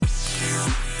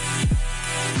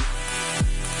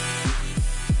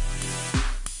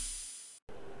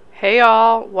Hey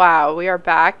y'all, wow, we are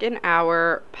back in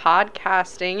our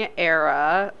podcasting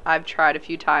era. I've tried a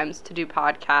few times to do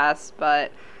podcasts,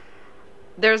 but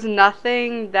there's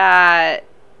nothing that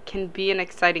can be an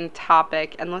exciting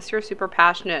topic unless you're super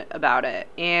passionate about it.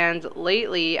 And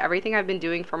lately, everything I've been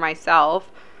doing for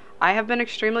myself, I have been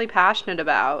extremely passionate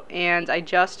about, and I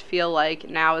just feel like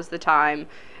now is the time.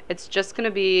 It's just going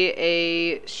to be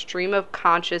a stream of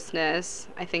consciousness.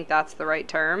 I think that's the right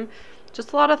term.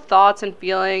 Just a lot of thoughts and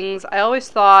feelings. I always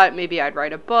thought maybe I'd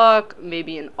write a book,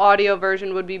 maybe an audio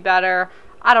version would be better.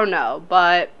 I don't know,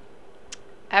 but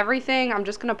everything I'm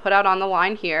just going to put out on the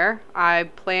line here. I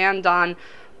planned on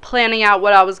planning out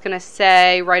what I was going to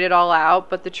say, write it all out,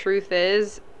 but the truth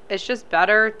is, it's just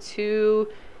better to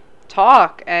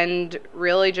talk and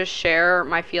really just share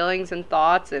my feelings and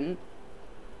thoughts and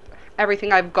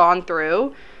everything I've gone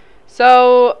through.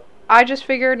 So I just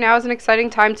figured now is an exciting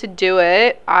time to do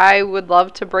it. I would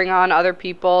love to bring on other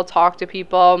people, talk to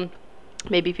people,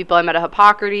 maybe people I met at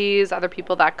Hippocrates, other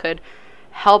people that could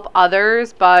help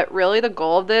others. But really, the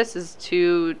goal of this is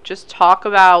to just talk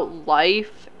about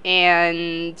life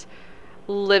and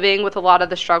living with a lot of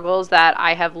the struggles that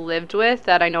I have lived with,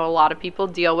 that I know a lot of people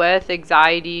deal with: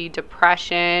 anxiety,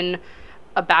 depression,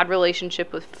 a bad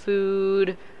relationship with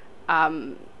food,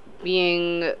 um,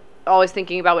 being always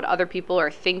thinking about what other people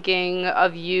are thinking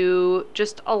of you,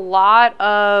 just a lot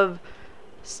of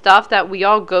stuff that we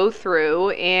all go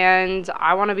through, and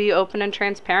I want to be open and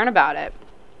transparent about it.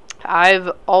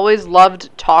 I've always loved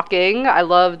talking. I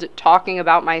loved talking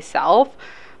about myself,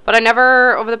 but I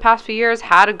never, over the past few years,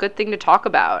 had a good thing to talk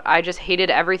about. I just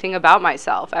hated everything about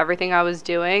myself. Everything I was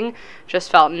doing just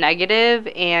felt negative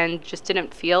and just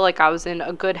didn't feel like I was in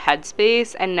a good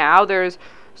headspace. And now there's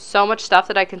so much stuff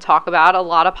that I can talk about, a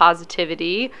lot of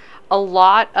positivity, a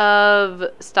lot of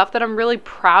stuff that I'm really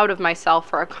proud of myself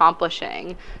for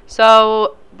accomplishing.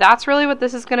 So that's really what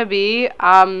this is going to be.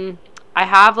 I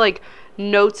have like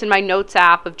notes in my notes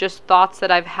app of just thoughts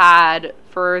that I've had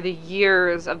for the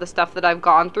years of the stuff that I've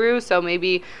gone through. So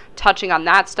maybe touching on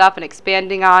that stuff and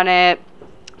expanding on it,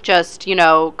 just,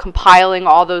 compiling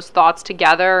all those thoughts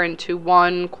together into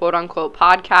one quote unquote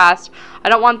podcast. I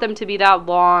don't want them to be that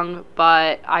long,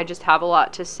 but I just have a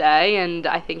lot to say, and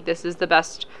I think this is the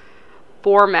best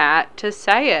format to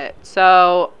say it.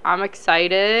 So I'm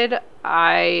excited.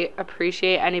 I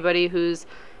appreciate anybody who's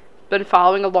been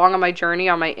following along on my journey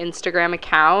on my Instagram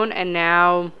account and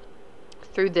now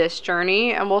through this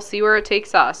journey, and we'll see where it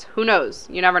takes us. Who knows?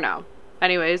 You never know.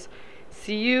 Anyways,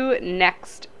 see you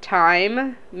next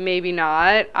time. Maybe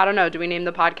not. I don't know. Do we name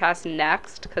the podcast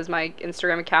Next? Because my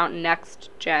Instagram account, Next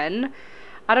Gen.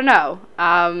 I don't know.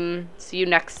 See you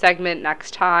next segment,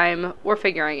 next time. We're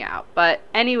figuring out. But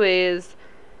anyways,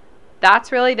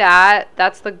 that's really that.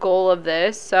 That's the goal of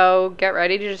this. So get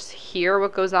ready to just hear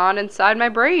what goes on inside my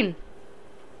brain.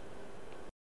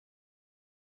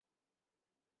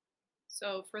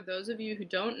 So, for those of you who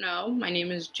don't know, my name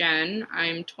is Jen.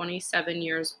 I'm 27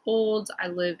 years old. I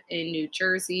live in New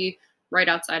Jersey, right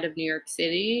outside of New York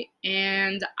City,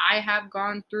 and I have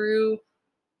gone through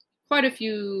quite a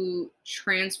few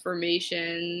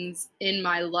transformations in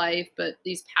my life, but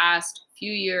these past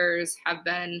few years have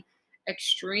been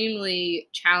extremely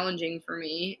challenging for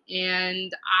me,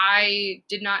 and I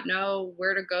did not know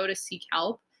where to go to seek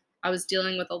help. I was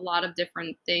dealing with a lot of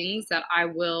different things that I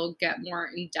will get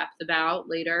more in depth about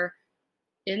later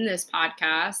in this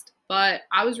podcast, but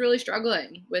I was really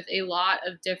struggling with a lot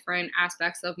of different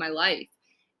aspects of my life.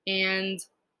 And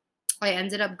I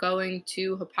ended up going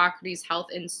to Hippocrates Health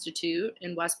Institute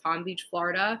in West Palm Beach,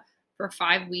 Florida for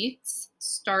 5 weeks,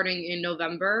 starting in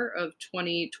November of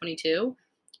 2022.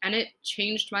 And it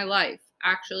changed my life,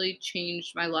 actually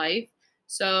changed my life.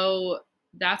 So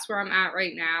that's where I'm at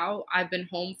right now. I've been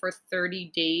home for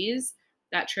 30 days.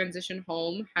 That transition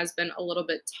home has been a little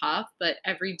bit tough, but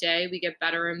every day we get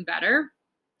better and better.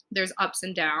 There's ups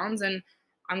and downs, and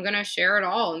I'm going to share it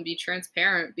all and be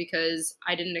transparent because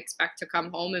I didn't expect to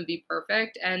come home and be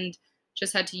perfect and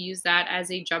just had to use that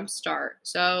as a jump start.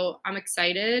 So I'm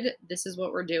excited. This is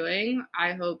what we're doing.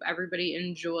 I hope everybody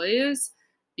enjoys.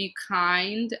 Be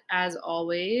kind as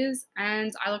always,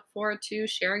 and I look forward to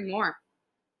sharing more.